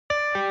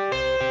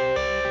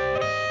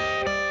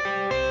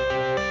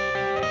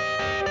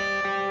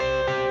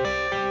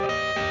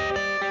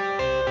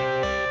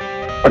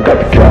I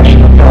got the cash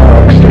in the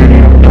bag,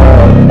 stadium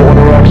packed. Born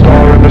a rock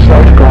star in this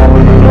life,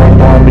 gonna live it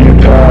up on the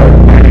attack.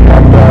 Maybe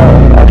I'm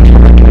bad, I just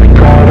wanna get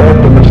caught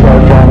up in this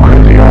life. I'm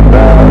crazy, I'm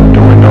bad,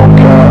 doing no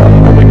cap.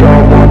 Only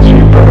God wants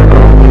you, better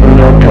go live it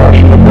up. Cash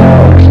in the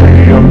bag,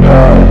 stadium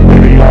packed.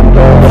 Maybe I'm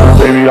bad,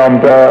 maybe I'm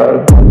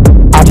bad.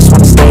 I just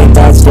wanna stay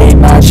bad, stay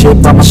mad.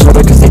 Shit on my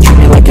shoulder cause they treat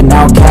me like an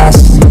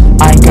outcast.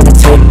 I ain't gonna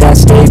take that,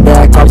 stay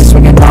back. I'll be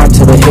swinging hard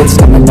till the hits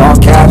come in all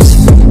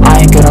caps.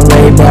 I ain't gonna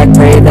lay back,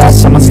 pray that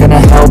someone's gonna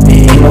help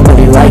me. Ain't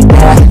nobody like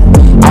that.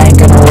 I ain't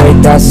gonna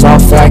wait, that's all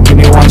fact. Give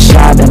me one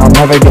shot and I'll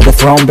never get the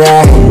throne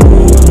back.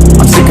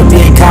 I'm sick of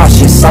being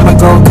cautious, I'ma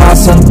go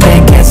cause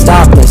something, can't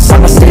stop this.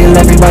 I'ma steal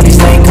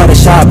everybody's lane, cut a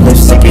shoplift.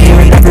 Sick of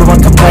hearing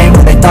everyone complain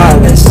when they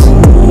thoughtless.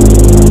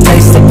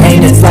 Taste the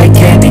pain, it's like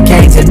candy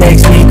canes. It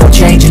makes me go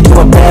change into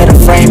a better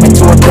frame,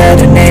 into a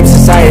better name.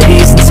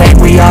 Society's insane,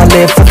 we all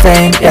live for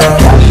fame, yeah.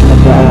 Cash in the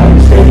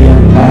bag,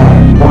 stadium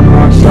packed. Born a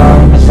rock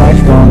star in this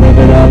life, gon' live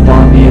it up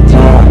on the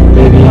attack.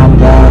 Baby, I'm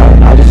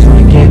bad, I just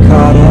wanna get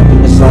caught up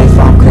in this life.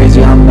 I'm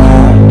crazy, I'm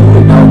mad,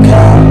 doing no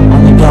cap.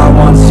 Only God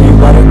wants you,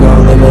 better go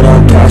live it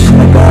up. Cash in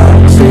the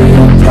bag,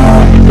 stadium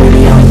packed.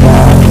 Baby, I'm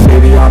bad,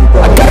 baby, I'm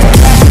bad. I got the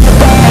cash in the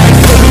bag,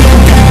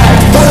 stadium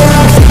packed. Born a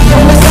rock star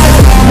in this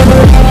life, gon' live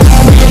it up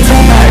on the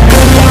attack.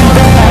 Baby, I'm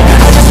bad,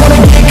 I just wanna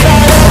get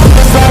caught up in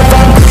this life.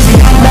 I'm crazy,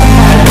 I'm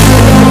mad,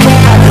 doing no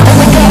cap.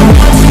 Only God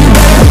wants you,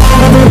 better go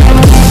live it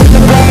up. Cash in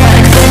the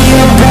bag,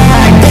 stadium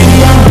packed. Baby,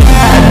 I'm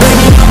bad,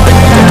 baby, I'm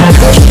bad.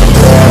 Cash in the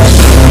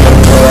bag.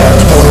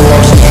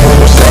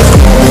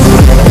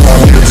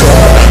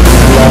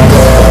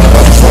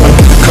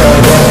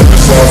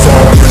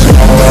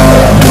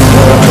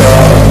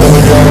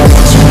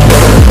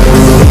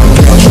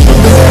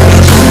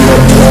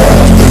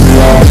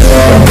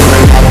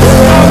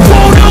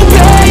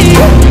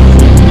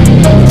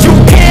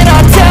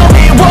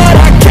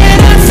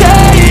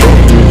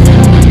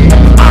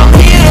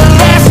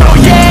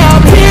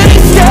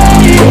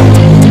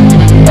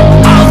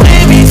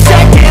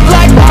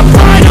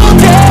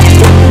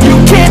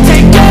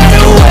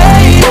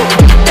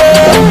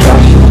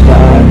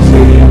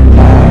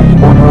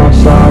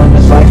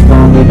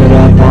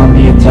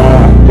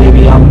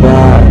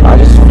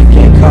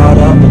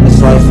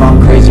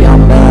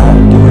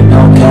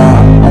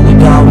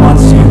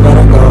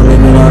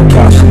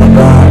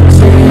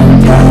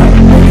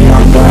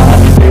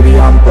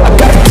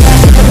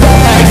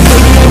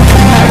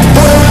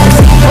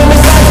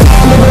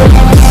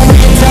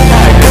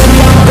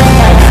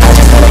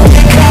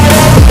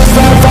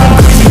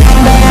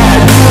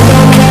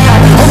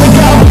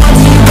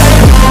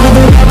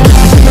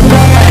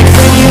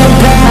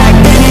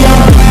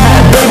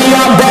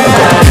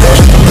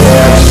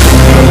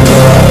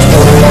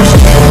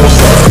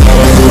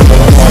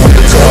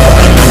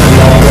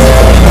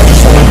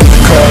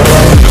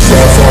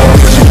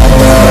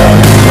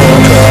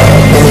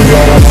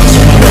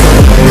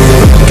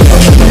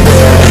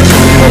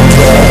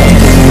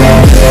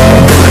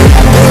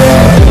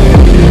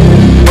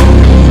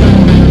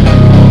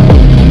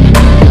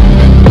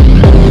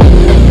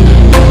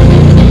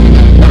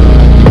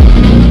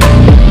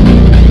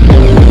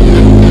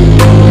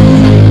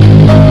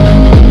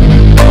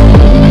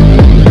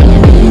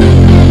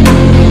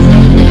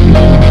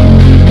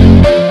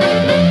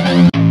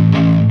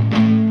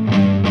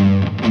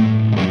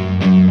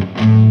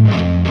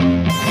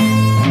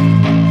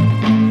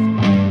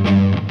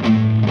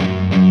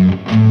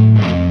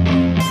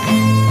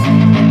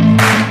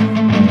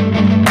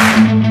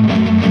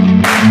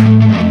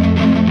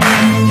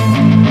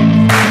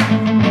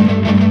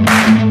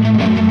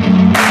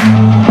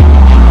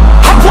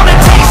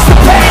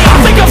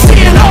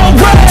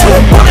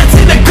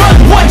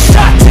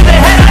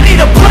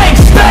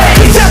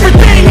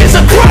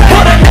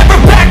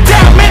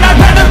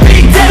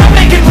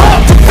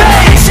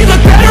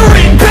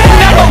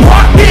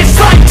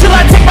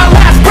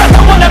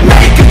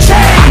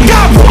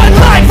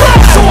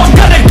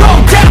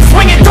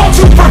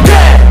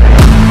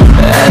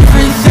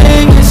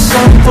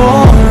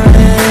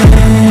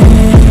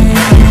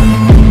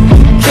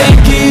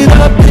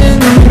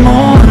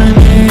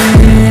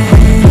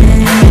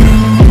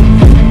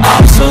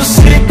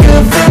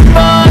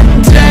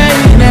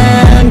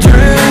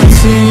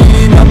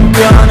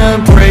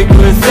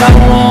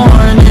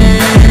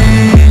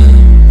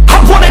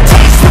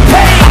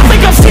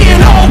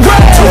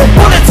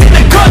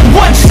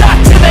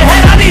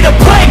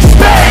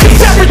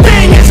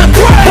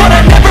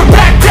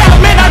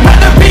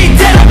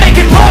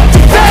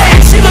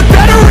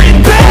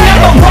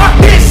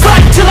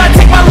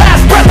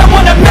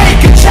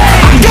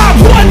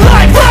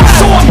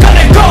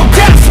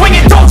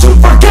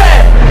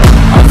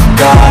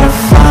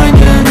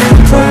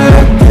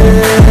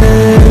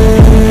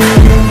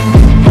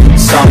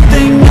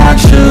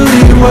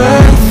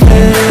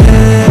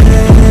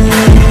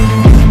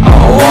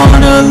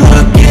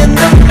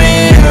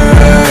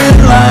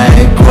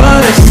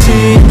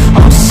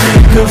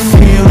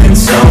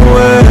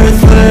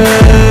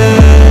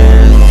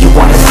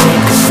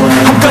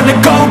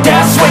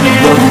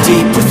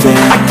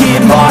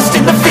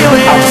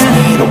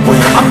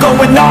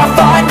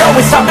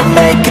 it's time to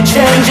make a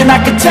change, and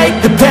I can take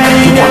the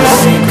pain. You wanna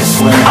sink or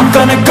swim? I'm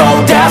gonna go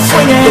down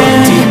swinging.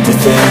 Look deep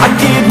within. I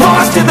get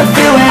lost in the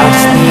feeling. I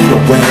just need a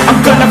win. I'm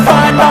gonna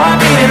find my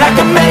meaning. I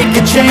can make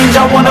a change.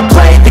 I wanna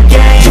play the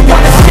game. You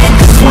wanna sink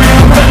or swim?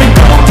 I'm gonna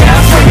go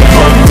down swinging.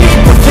 Look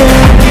deep within.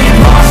 I get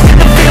lost in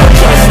the feeling.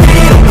 Just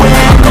need a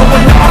win. I'm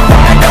going off.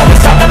 I know it's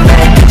time to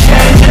make a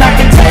change, and I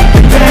can take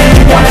the pain.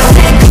 You wanna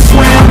sink or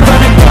swim? I'm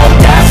gonna go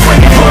down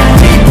swinging. Look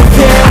deep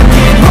within. I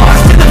get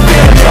lost in the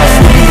feeling. Just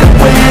need a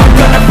win. I'm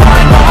gonna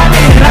find my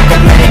meaning. I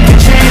can make a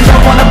change. I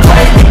wanna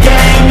play the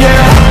game,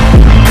 yeah.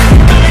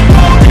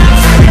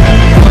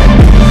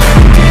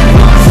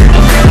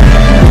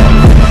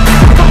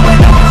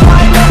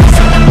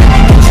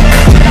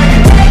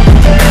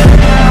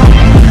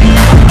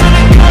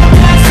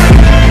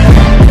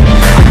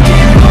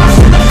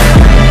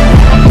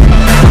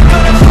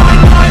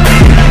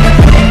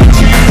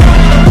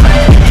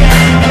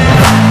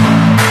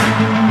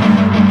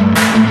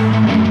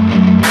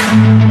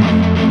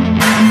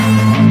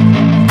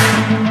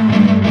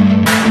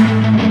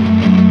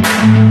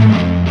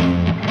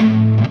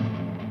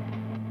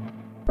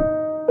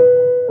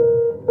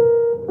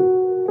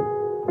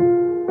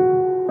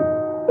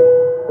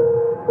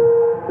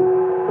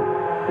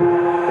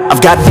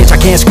 I've got an itch I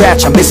can't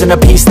scratch, I'm missing a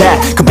piece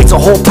that completes a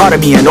whole part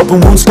of me, an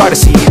open wound scar to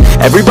see.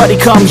 Everybody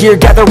come here,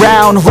 gather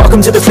round,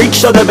 welcome to the freak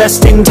show, the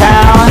best in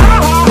town.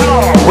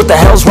 What the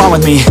hell's wrong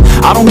with me?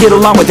 I don't get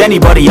along with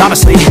anybody,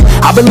 honestly.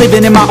 I've been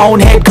living in my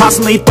own head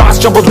constantly, thoughts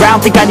jumbled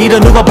around, think I need a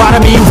new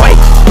lobotomy. Wait,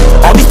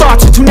 all these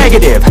thoughts are too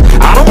negative,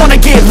 I don't wanna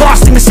get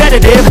lost in the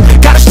sedative.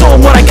 Gotta show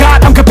them what I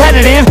got, I'm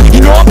competitive.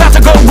 You know I'm about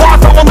to go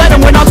off, I won't let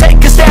them win, I'll take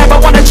a stab. I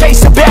wanna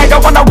chase a bag, I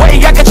wanna weigh,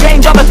 I can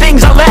change all the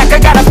things I lack. I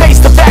gotta face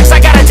the facts, I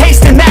got a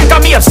taste in that.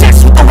 Got me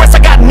obsessed with the rest, I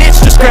got an itch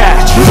to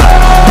scratch.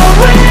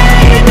 Slowly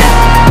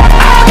now,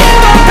 I'll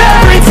give up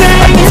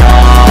everything.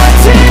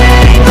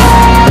 Daunting,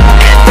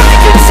 if I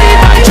can see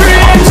my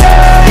dreams,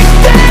 take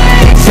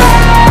things on,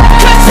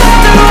 'cause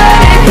I'll do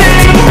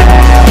anything.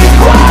 Make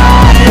one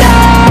a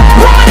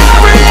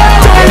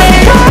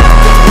reality.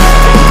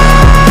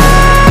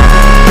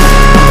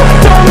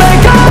 Don't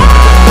make up.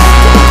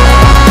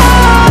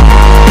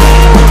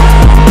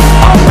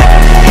 I'll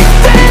make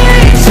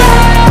things on,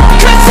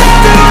 'cause I'll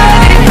do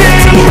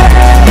anything.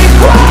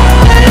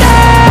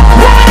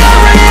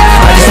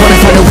 I just wanna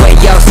find a way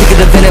out, sick of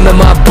the venom in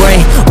my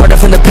brain. Running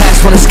from the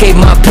past, wanna escape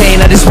my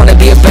pain. I just wanna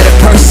be a better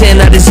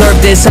person, I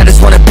deserve this. I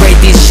just wanna break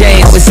these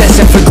chains. Always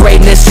asking for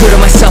greatness, true to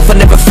myself, I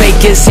never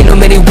fake it. Seen too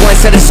many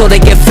once, that is so they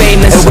get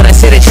famous. And when I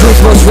say the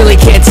truth, most really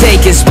can't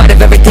take it. In spite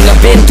of everything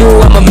I've been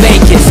through, I'ma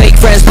make it. Fake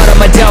friends, part of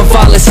my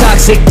downfall is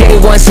toxic. Day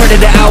one,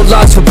 started the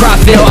outlaws for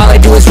profit. All I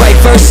do is write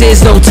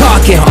verses, no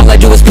talking. All I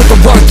do is put the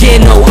work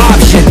in, no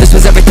option. This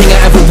was everything I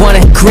ever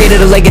wanted.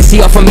 Created a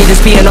legacy off of me,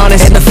 just being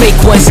honest. And the fake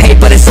ones hate,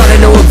 but it's all to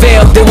no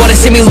avail. They wanna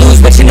see me lose,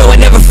 but you know I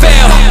never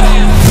fail.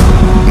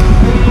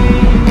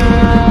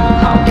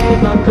 I'll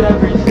give up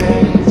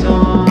everything,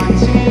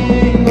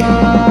 daunting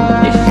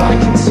life. If I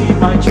can see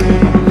my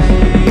dream,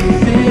 make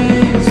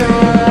things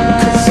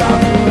right. 'Cause I'll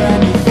do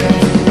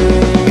anything,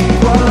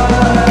 make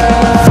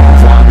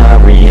one a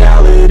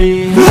reality.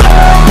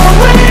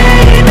 Slowly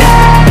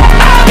now,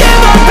 I'll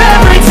give up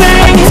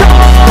everything,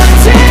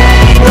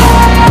 daunting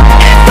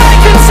life. If I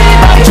can see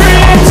my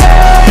dreams,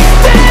 make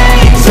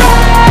things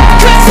right.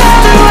 'Cause I'll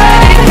do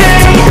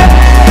anything,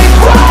 make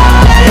one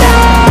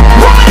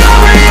a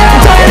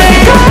reality.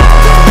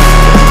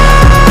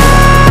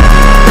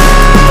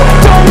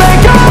 Don't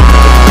make up.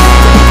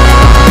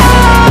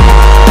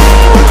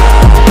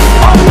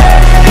 I'll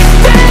make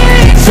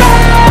things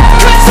right.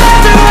 'Cause I'll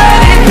do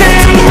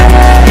anything,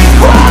 make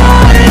one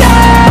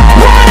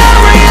a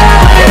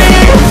reality.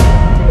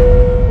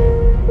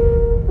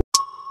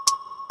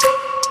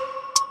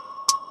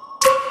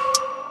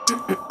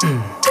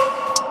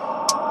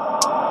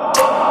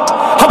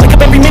 I wake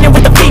up every minute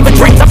with the fever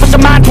dreams. I push a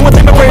mind to a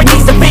limit where it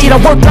needs to be. I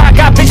work like I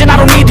got vision I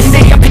don't need to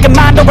see. I'm picking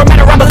mind over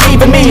matter, I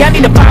believe in me. I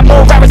need to find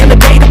more hours in the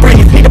day to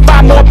breathe. Need to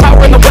find more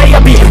power in the way I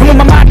be. And when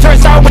my mind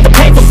turns out with the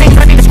painful scenes,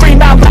 I need to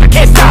scream out loud,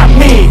 can't stop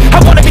me. I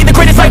wanna be the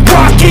greatest like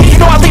Rocky. You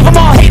know I leave them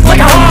all hating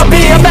like a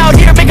hobby. I'm out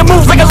here making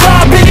moves like a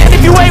lobby. And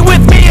if you ain't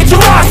with me, it's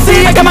your loss.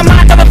 See, I got my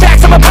mind on the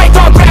facts. I'm a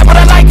python, grab what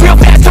I like real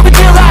fast. Up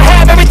until I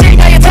have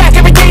everything I attack,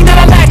 everything that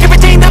I lack,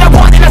 everything that I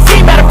want, and I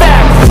see matter of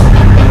fact.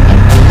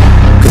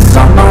 'Cause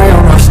I'm my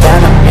own worst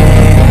enemy.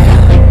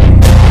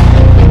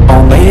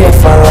 Only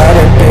if I let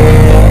it be.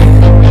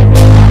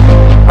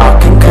 I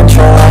can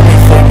control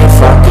anything if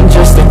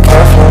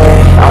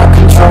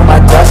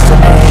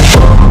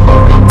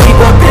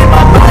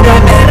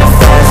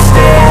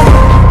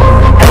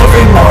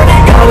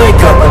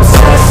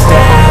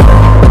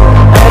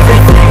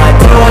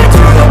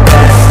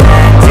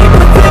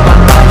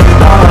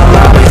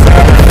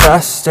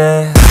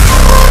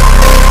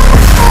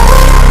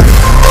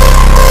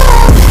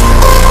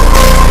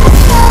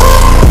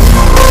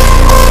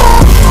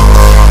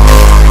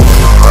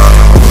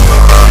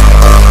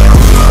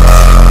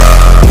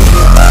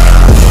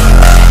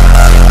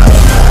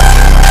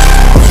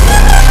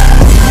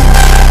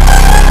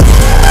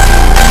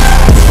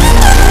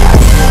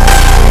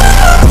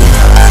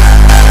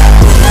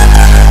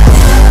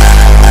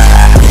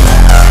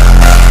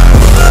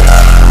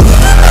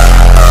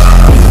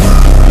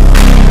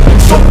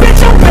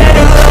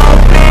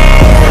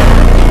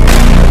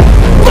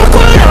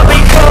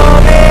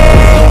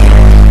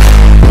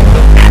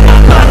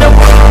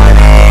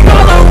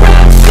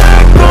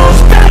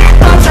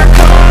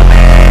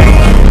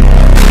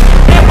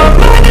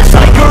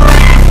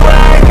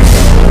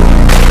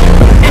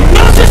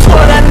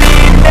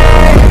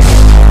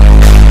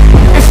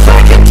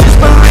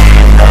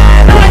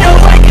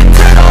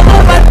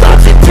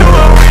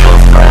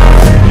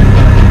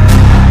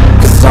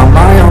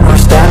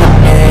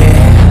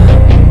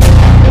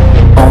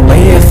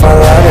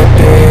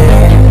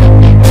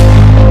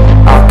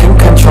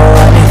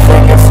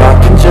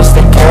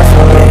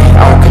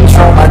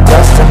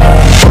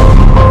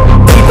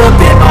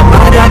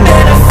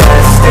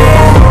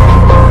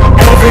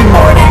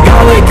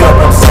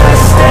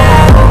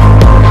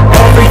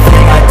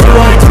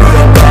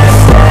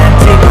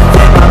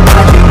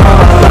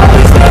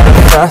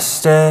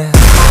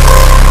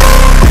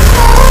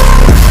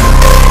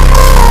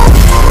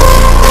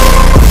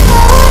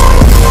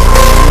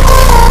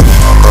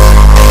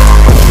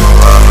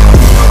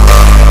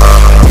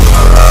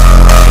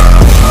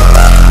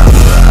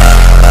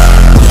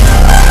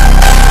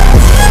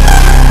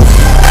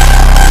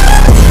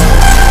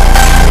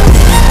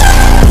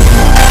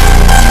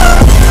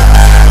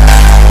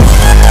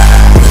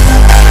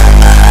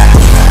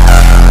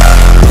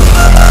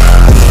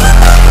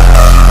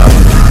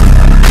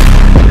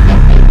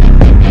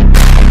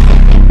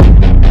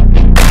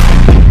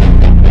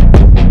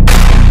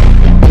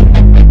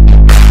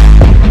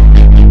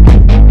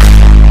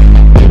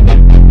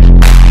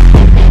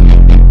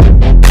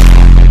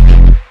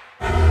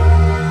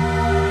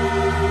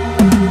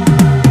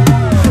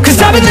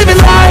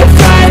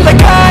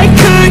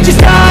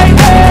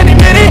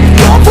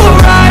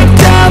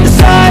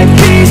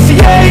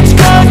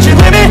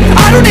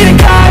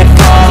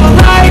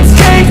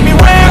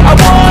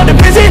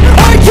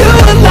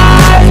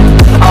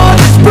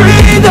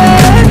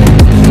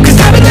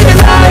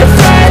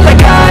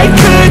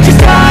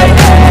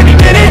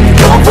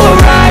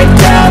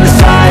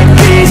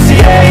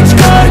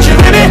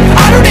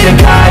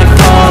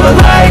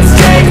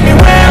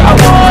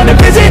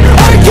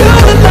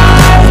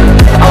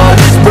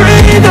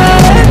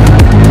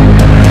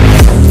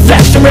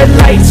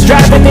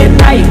at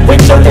night,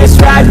 windowless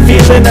ride,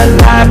 feeling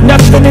alive.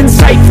 Nothing in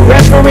sight,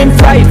 forever in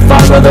flight.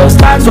 Follow those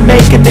lines, we'll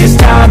make it this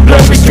time.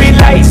 Blurry street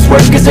lights,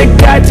 work as a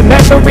guide to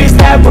memories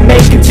that we're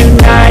making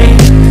tonight.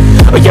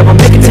 Oh yeah, we'll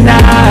make it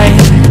tonight.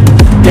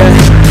 Yeah,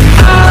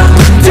 I'll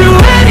do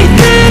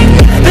anything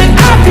that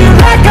I feel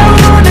like I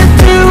wanna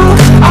do.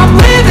 I'm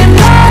living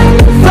life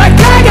like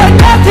I got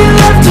nothing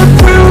left to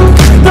prove.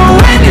 No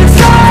end in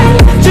sight,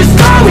 just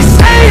always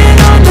staying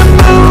on the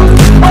move.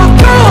 I'll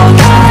go all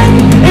night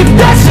if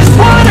that's just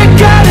what I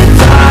gotta do.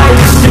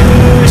 Life's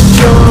too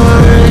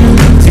short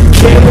to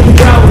care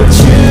about what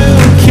you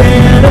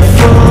can't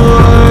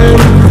afford.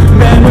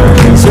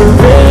 Memories are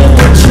real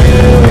what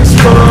you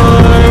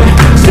explore,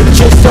 so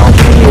just don't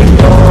be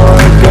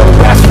ignored. Go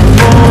ask for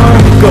more,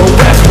 go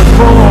ask for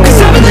more.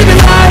 Cause I've been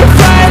living life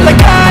right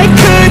like I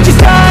could just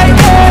die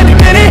any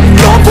minute.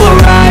 Going for a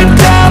ride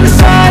down the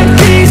side,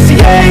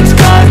 PCH,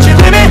 country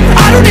limit.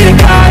 I don't need a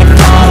guide,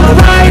 follow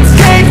lights,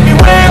 take me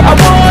where I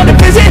wanna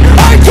visit.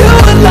 Are you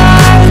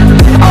alive?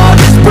 I'll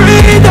just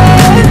breathe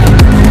in.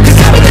 Cause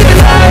I've been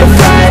living life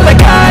right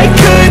like I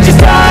could just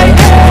die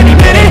any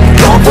minute.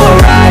 Going for a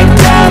ride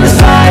down the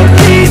side,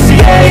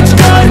 PCH,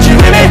 country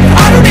limit.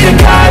 I don't need a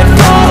guide,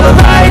 follow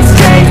lights,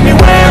 take me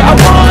where I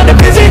wanna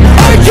visit.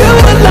 Are you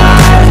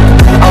alive?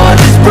 I'll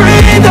just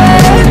breathe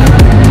in.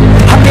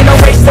 I'm in a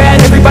race that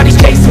everybody's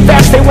chasing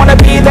fast. They wanna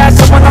be that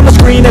someone on the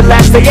screen at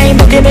last. They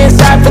ain't looking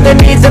inside for their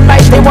needs in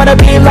life. They wanna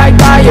be liked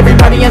by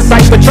everybody in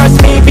sight. But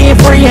trust me, being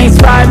free ain't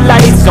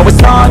spotlights. No,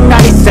 it's long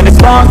nights and it's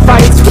long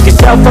fights with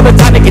yourself all the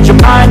time to get your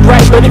mind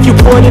right. But if you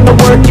put in the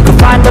work, you can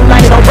find the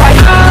light. Alright,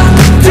 I'll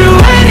do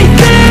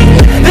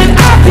anything that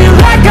I feel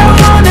like I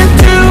wanna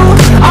do.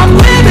 I'm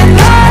living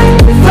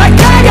life like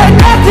I got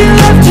nothing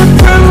left to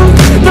prove.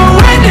 No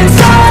end in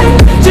sight,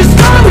 just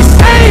always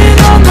staying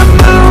on the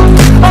move.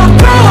 I'll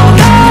go all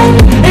night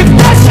if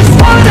that's just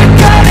what I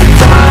gotta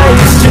do.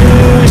 Life's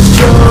too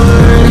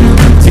short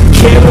to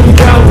care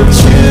about what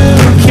you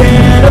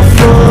can't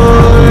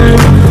afford.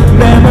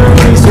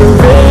 Memories are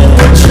real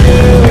what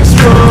you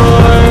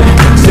explore,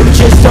 so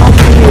just don't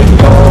be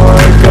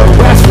ignored. Go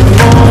ask for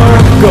more,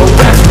 go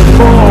ask for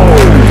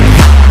more.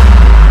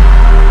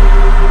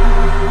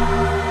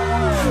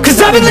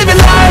 Cause I've been living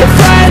life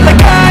right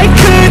like I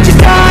could just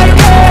die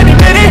any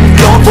minute.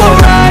 Going for a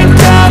ride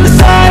down the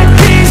side,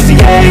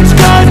 PCH,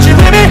 country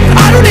limit.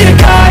 I don't need a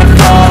guide,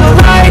 follow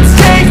lights,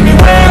 take me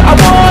where I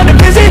wanna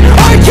visit.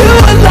 Are you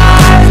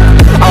alive?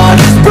 I'll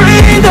just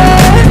breathe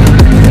in.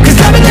 Cause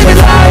I've been living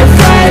life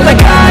right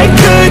like I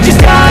could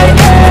just die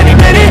any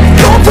minute.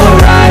 Going for a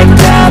ride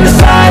down the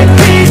side,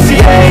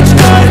 PCH,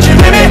 country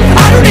limit.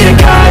 I don't need a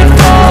guide,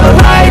 follow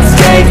lights,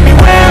 take me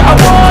where I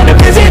wanna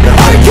visit.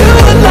 Are you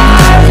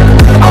alive?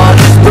 I'll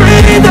just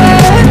breathe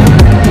in.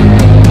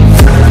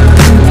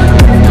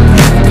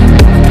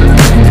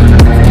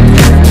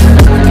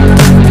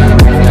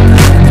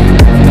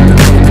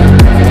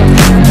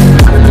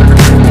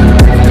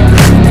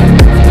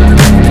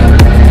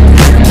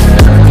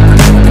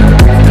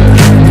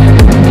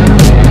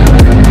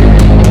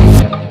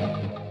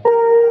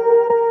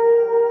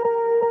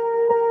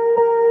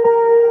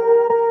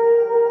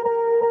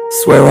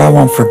 Swear I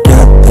won't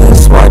forget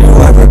this, why do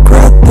I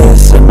regret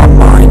this? In my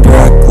mind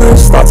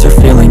reckless, thoughts are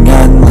feeling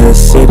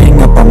endless.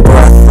 Sitting up, I'm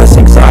breathless,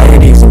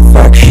 anxiety's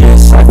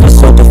infectious. I feel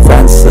so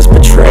defenseless,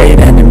 betrayed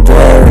and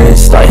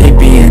embarrassed. I hate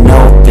being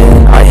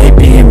open, I hate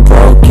being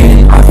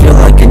broken. I feel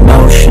like an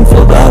ocean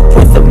filled up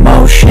with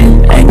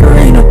emotion. Anger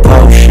ain't a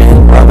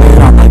potion, rub it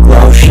on like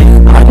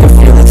lotion. I can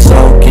feel it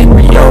soaking,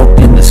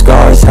 reopen, the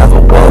scars have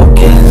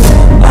awoken.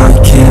 I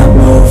can't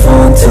move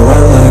on till I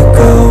let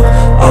go.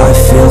 I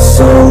feel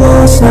so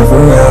lost, never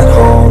at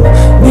home.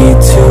 Need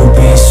to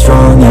be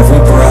strong, every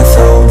breath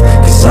hold.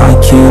 Cause I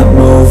can't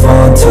move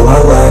on till I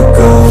let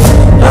go.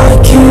 I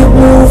can't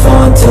move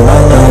on till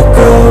I let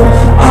go.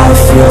 I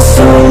feel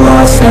so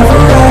lost, never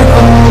at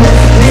home.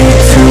 Need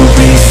to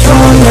be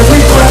strong,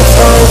 every breath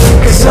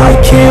hold. Cause I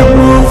can't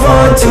move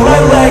on till I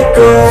let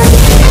go.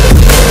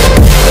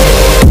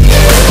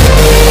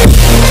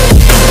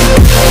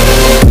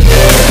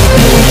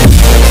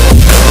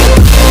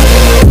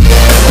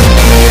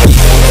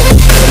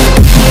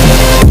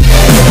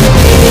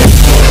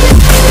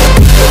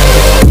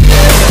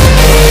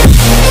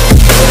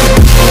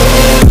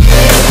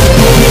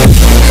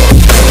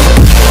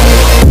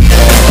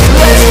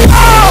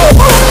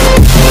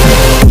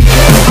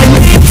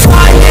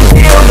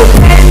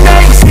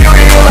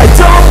 I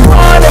don't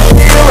wanna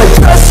feel, I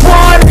just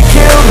wanna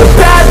kill the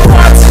bad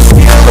thoughts and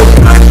steal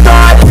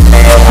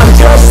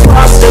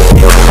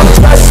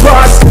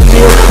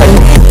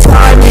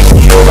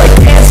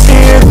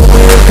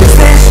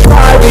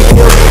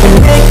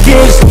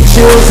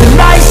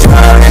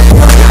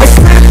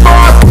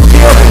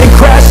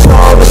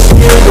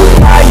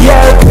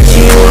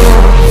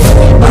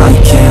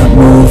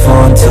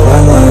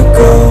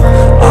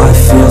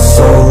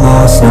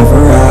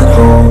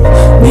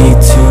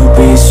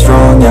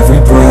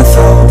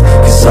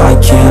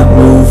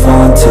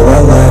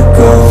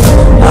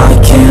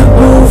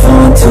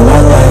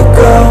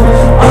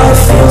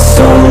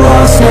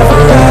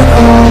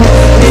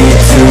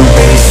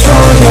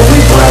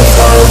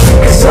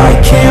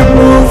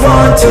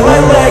till I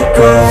let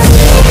go.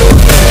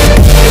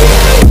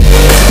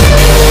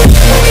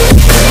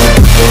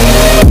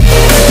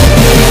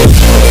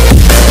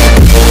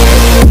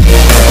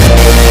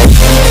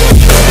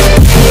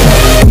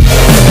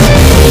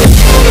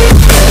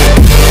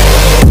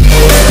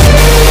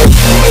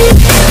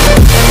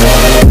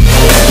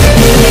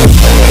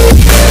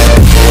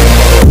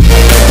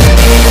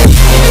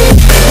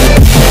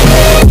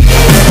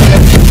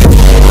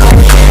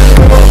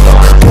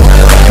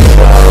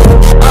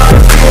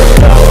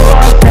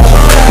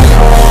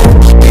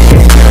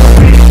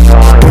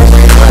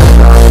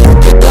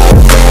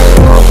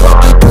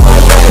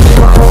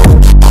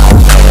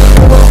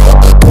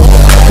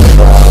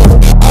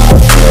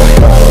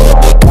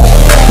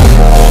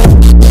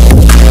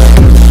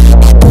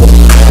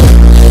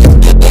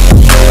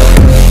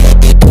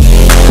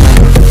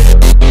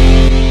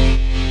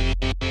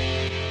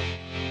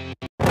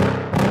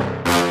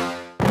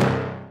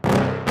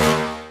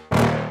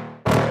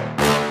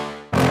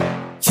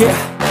 Yeah.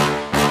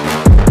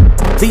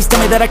 Please tell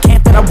me that I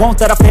can't, that I won't,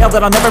 that I fail, that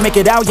I'll never make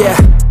it out, yeah.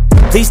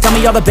 Please tell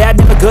me all the bad,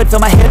 never good,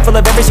 fill my head full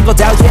of every single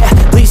doubt, yeah.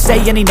 Please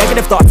say any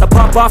negative thoughts, I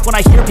pop off when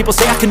I hear people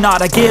say I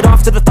cannot. I get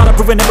off to the thought of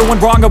proving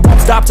everyone wrong, I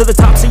won't stop to the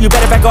top, so you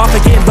better back off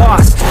and get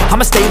lost.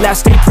 I'ma stay loud,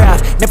 stay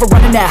proud, never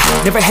running out,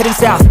 never heading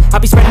south.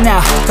 I'll be spreading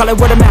out, call it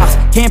word of mouth,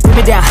 can't put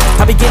me down,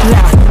 I'll be getting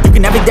loud. You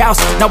can have your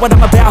doubts, not what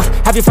I'm about,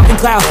 have your fucking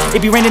clout,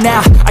 it be raining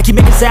now, I keep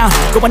making sound,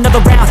 go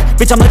another round,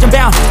 bitch I'm legend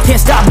bound, can't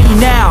stop me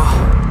now.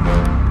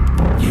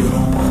 You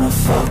don't wanna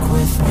fuck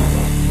with me.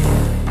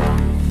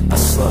 A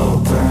slow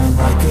burn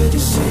like a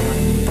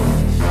disease.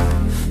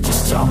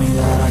 Just tell me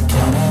that I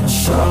can and I'll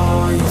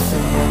show you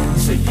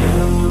things that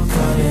you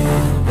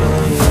couldn't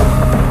believe.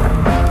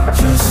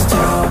 Just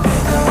tell me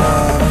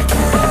that I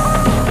can.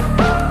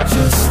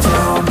 Just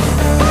tell me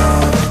that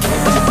I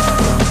can.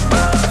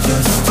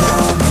 Just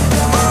tell me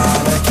that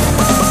I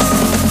can.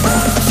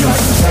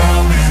 Just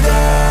tell me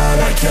that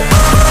I can.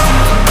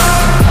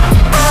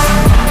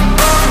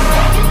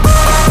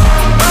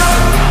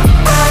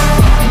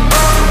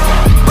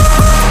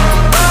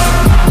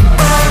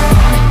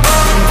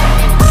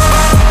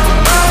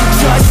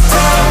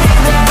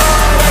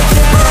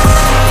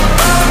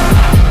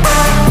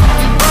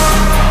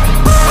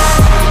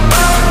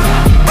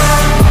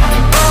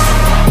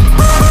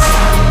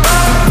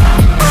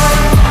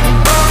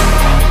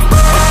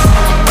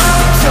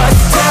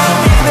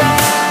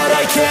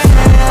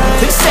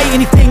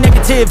 Anything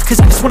negative, cause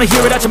I just wanna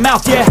hear it out your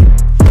mouth, yeah.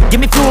 Give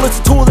me fuel, it's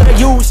a tool that I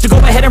use to go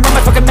ahead and run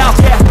my fucking mouth,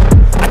 yeah.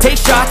 I take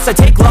shots, I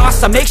take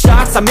loss, I make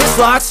shots, I miss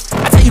lots.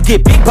 That's how you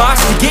get big box,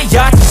 you get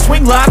yachts, you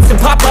swing lots and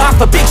pop off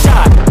a big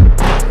shot.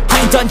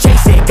 I ain't done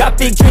chasing, got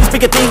big dreams,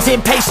 bigger things,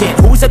 impatient.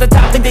 Who's at the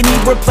top think they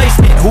need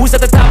replacement? Who's at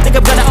the top think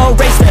I'm gonna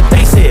erase them?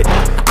 Face it,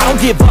 I don't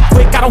give up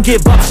quick, I don't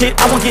give up shit,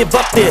 I won't give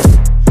up this.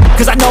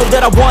 Cause I know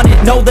that I want it,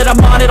 know that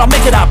I'm on it, I'll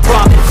make it, I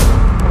promise.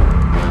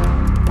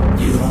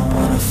 You don't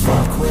wanna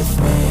fuck with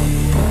me.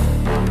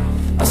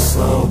 A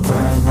slow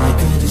burn like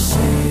a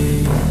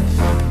disease.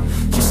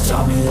 Just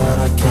tell me that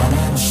I can and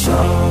I'll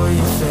show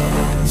you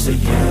things that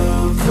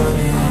you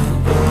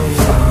couldn't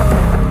believe.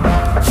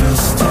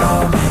 Just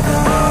tell me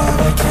that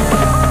I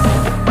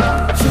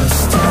can.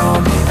 Just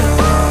tell me that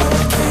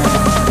I can.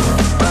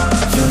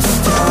 Just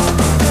tell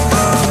me that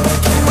I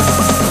can.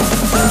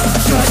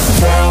 Just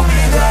tell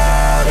me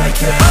that I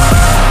can.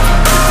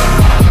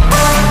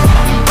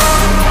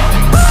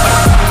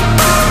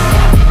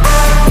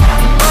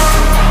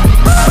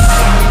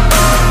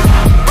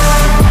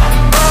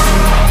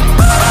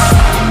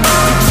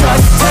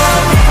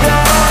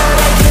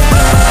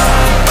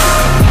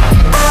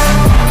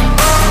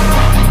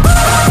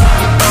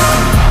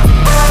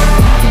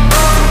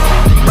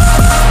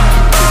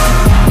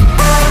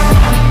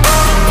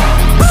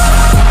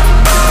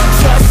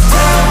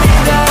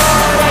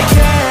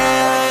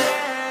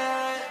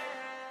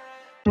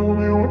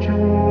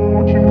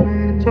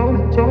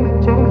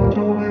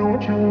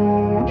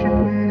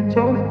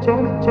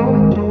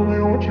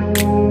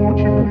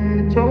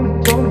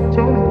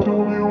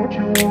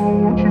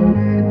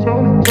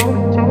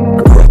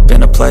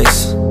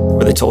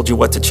 Told you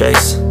what to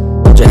chase,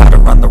 told you how to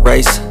run the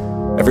race.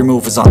 Every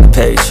move was on the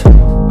page,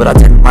 but I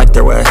didn't like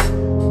their way.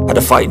 Had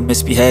to fight and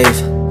misbehave,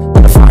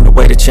 had to find a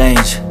way to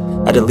change.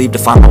 Had to leave to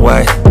find my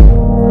way.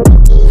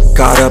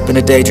 Caught up in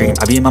a daydream,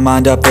 I beat my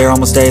mind up there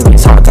almost daily.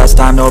 It's how I pass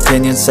time, no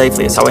opinions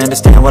safely. It's how I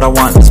understand what I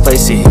want in this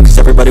place, see. Cause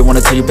everybody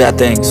wanna tell you bad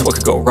things, what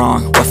could go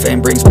wrong, what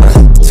fame brings, but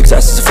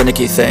success is a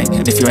finicky thing.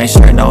 And if you ain't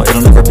sure, no,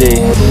 it'll never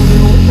be.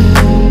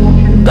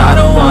 I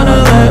don't wanna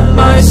let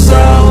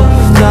myself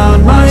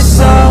down,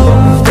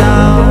 myself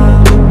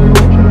down.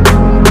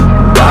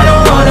 I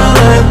don't wanna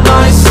let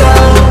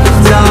myself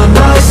down,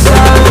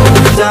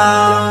 myself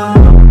down.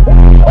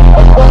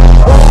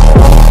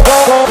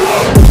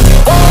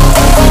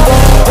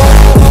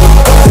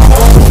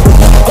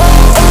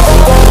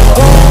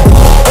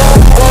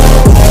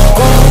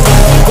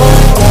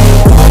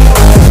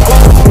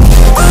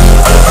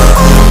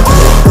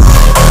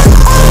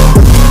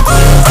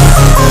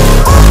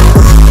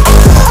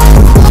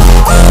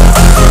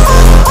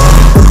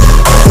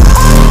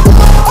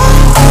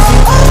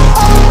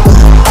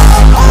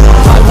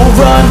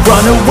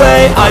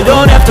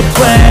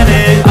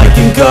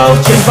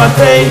 change my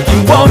fate,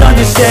 you won't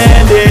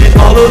understand it.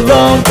 All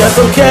alone, that's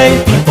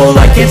okay, people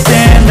I can't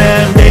stand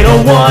them. They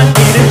don't want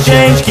me to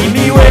change, keep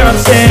me where I'm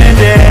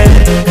standing.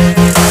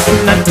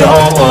 And I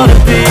don't wanna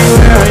be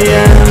where I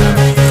am,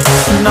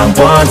 and I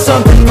want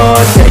something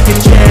more, take a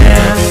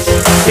chance.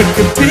 It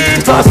could be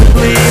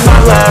possibly my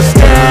last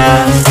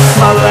dance,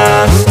 my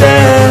last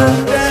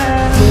dance.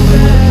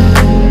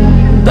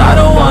 And I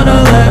don't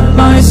wanna let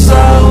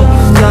myself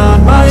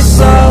down,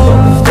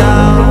 myself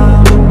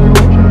down.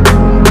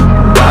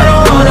 I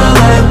don't wanna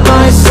let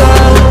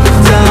myself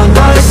down,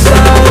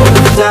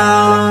 myself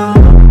down.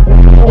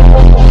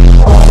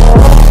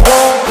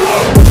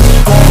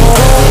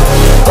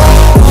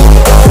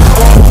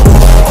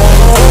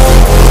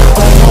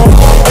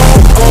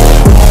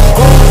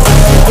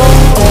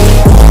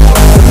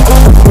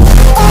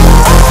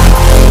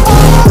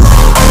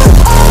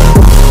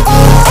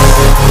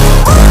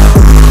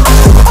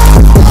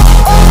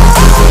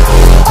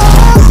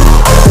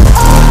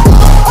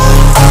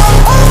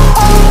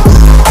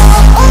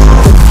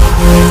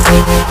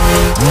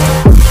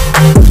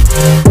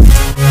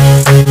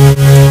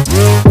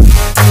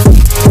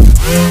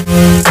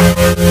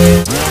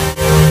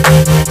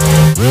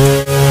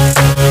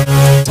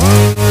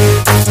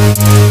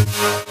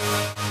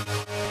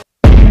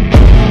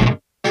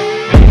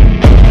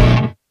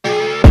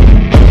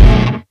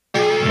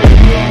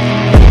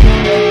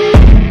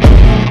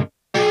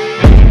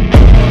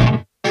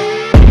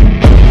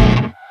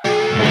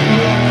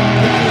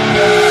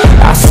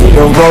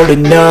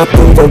 Rolling up,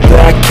 Uber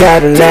black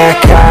Cadillac,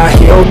 high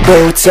heel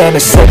boots and a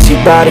sexy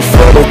body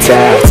full of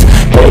tats.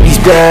 Baby's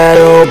bad,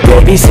 oh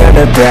baby's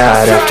hella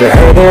bad. After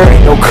her there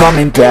ain't no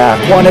coming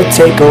back. Wanna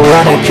take a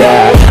run at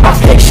that. I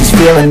think she's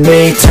feeling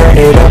me, turn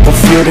it up a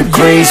few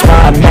degrees.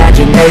 My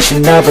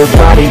imagination of her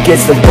body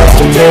gets the best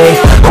of me.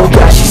 Oh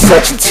gosh, she's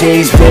such a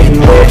tease,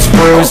 bitten lips,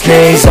 bruised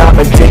knees. I'm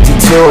addicted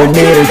to her,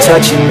 need her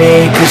touching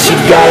me, cause she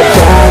got a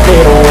bad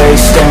little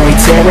waist. And we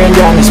tearing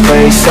down this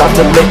place, off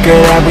the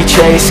liquor that we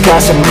chase.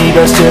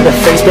 Casamigos to the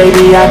face,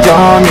 baby I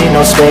don't need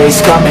no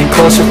space. Coming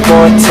closer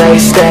for a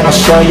taste, and I'll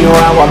show you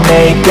how I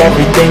make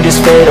everything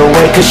just fade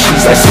away. Cause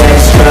she's like sex,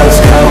 drugs,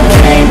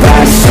 cocaine,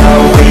 body so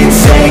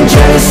insane.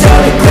 Jealous of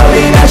the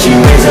clothing that she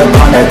wears up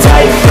on a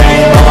tight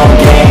frame. All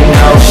game,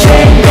 no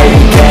shame,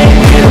 baby came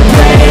here to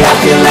play. I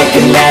feel like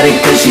an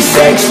addict cause she's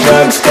sex,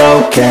 drugs,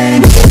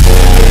 cocaine.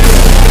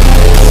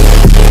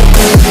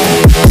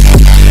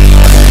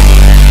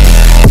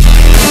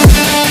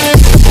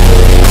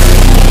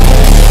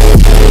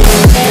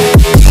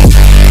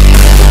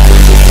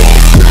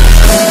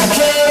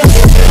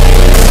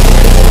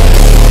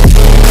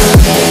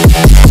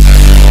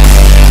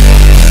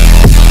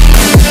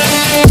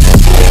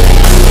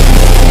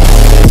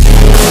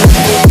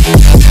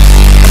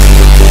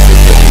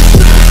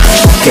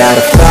 Got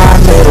a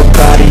fine little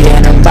body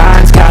and her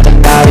mind's kinda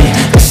naughty.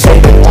 They say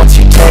that once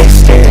you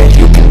taste it,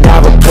 you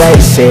cannot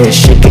replace it.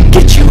 She can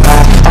get you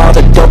high, all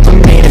the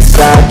dopamine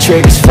inside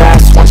triggers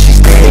fast once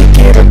she's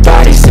naked. Her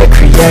body's a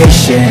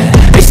creation.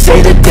 They say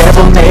the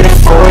devil made her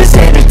for his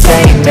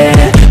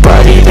entertainment,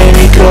 but even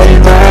he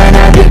couldn't learn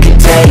how to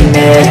contain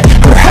it.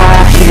 Her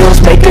high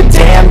heels make a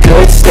damn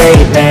good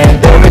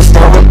statement. There is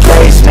no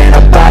replacement,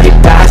 a body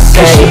by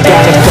Satan. She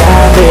got a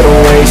bad little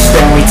waist,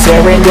 and we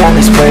tearing down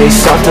this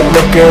place. Off the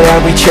liquor that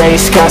we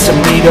chase,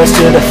 Casamigos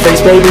to the face,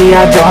 baby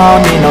I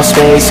don't need no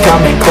space.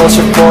 Coming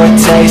closer for a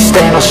taste,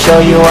 and I'll show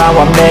you how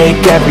I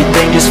make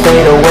everything just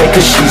fade away.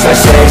 Cause she's like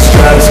sex,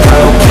 drugs,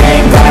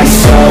 cocaine, body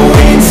so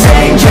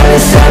insane.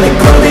 Jealous of the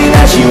clothing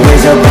that she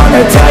wears up on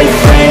a tight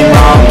frame.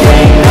 All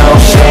game, no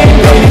shame,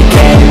 baby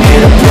came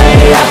here to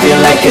play. I feel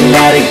like an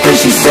addict cause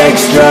she's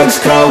sex,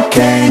 drugs,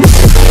 cocaine.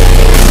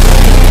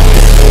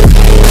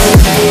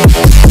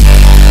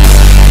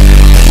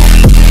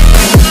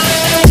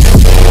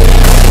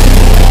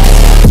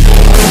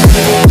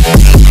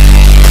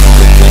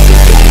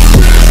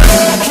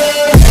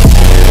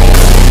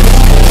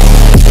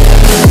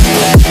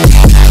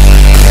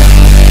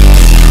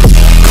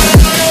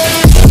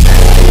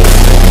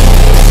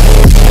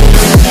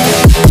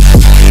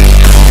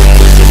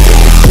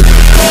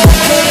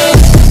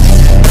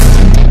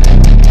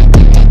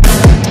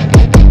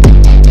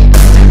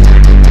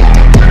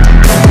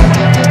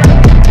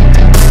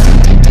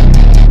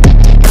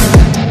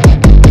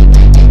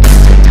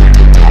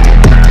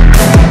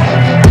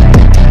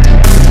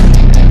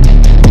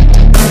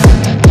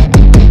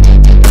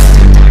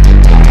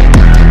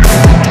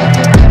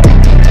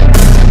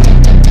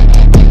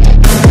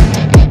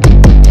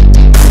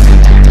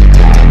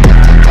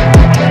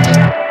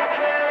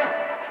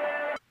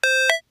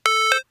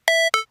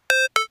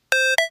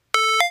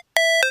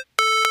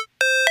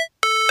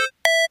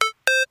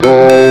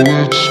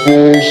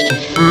 Supposed to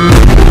feel.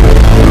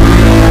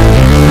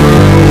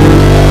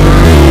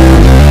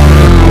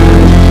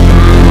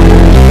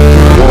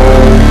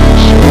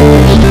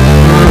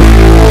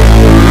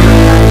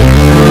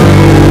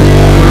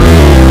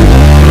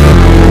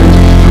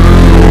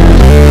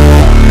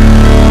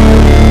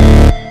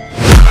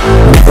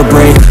 Never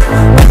break,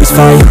 always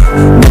fight,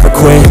 never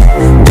quit,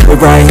 do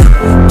it right,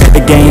 play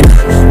the game,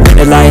 win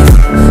it life,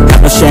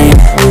 have no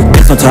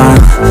no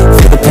time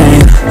for the pain,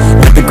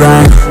 like the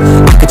grind.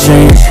 I could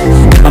change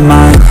in my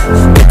mind,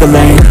 pick a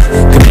lane,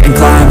 commit and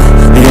climb.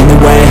 The only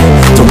way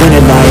to win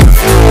at life,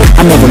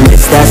 I never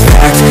miss, that's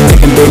fact.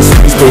 Taking big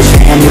swings, bitch,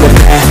 hand me the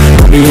bat.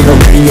 Put me in the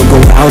ring, you'll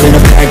go out in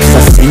a bag. Cause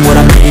I sing what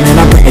I mean and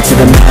I bring it to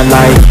the mad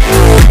light.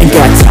 Ain't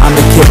got time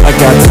to kill, I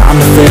got time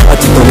to feel. I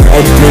took the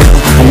red pill,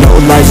 I know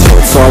life's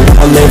short, so I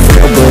wanna live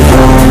real. But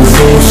how's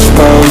it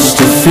supposed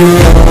to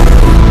feel?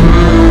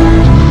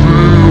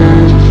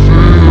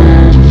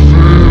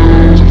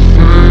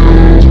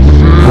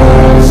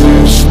 How's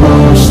it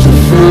supposed to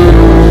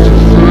feel?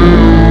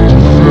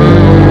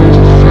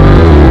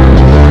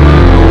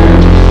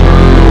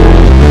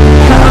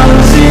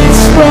 How's it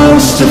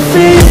supposed to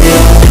feel?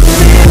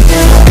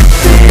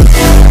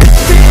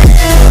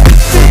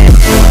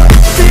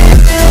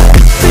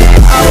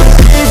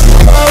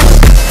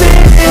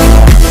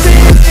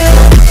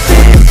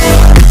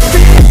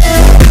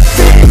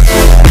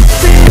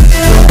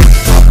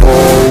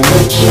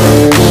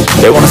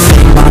 They wanna say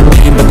my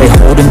name, but they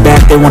holding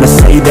back. They wanna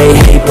say they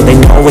hate, but they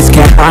know it's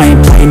cap. I ain't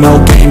play no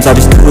games, I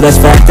just do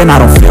that's fact. And I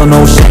don't feel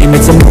no shame,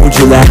 it's a mood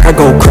you lack. I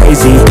go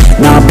crazy,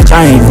 nah bitch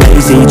I ain't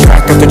lazy.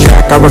 Track after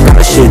track, I work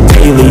on this shit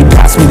daily.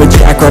 Pass me the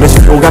jack, right as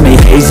fuel, got me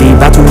hazy.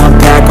 About to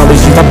unpack all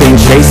these things I've been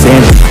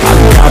chasing.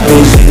 I've got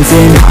visions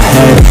in my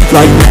head,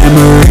 like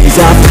memories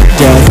after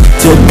death.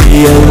 To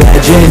be a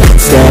legend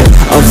instead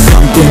of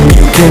something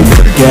you can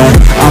forget.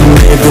 I'm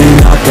living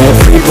up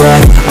every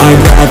breath,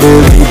 I'd rather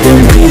lead than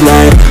be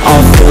led.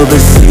 I'll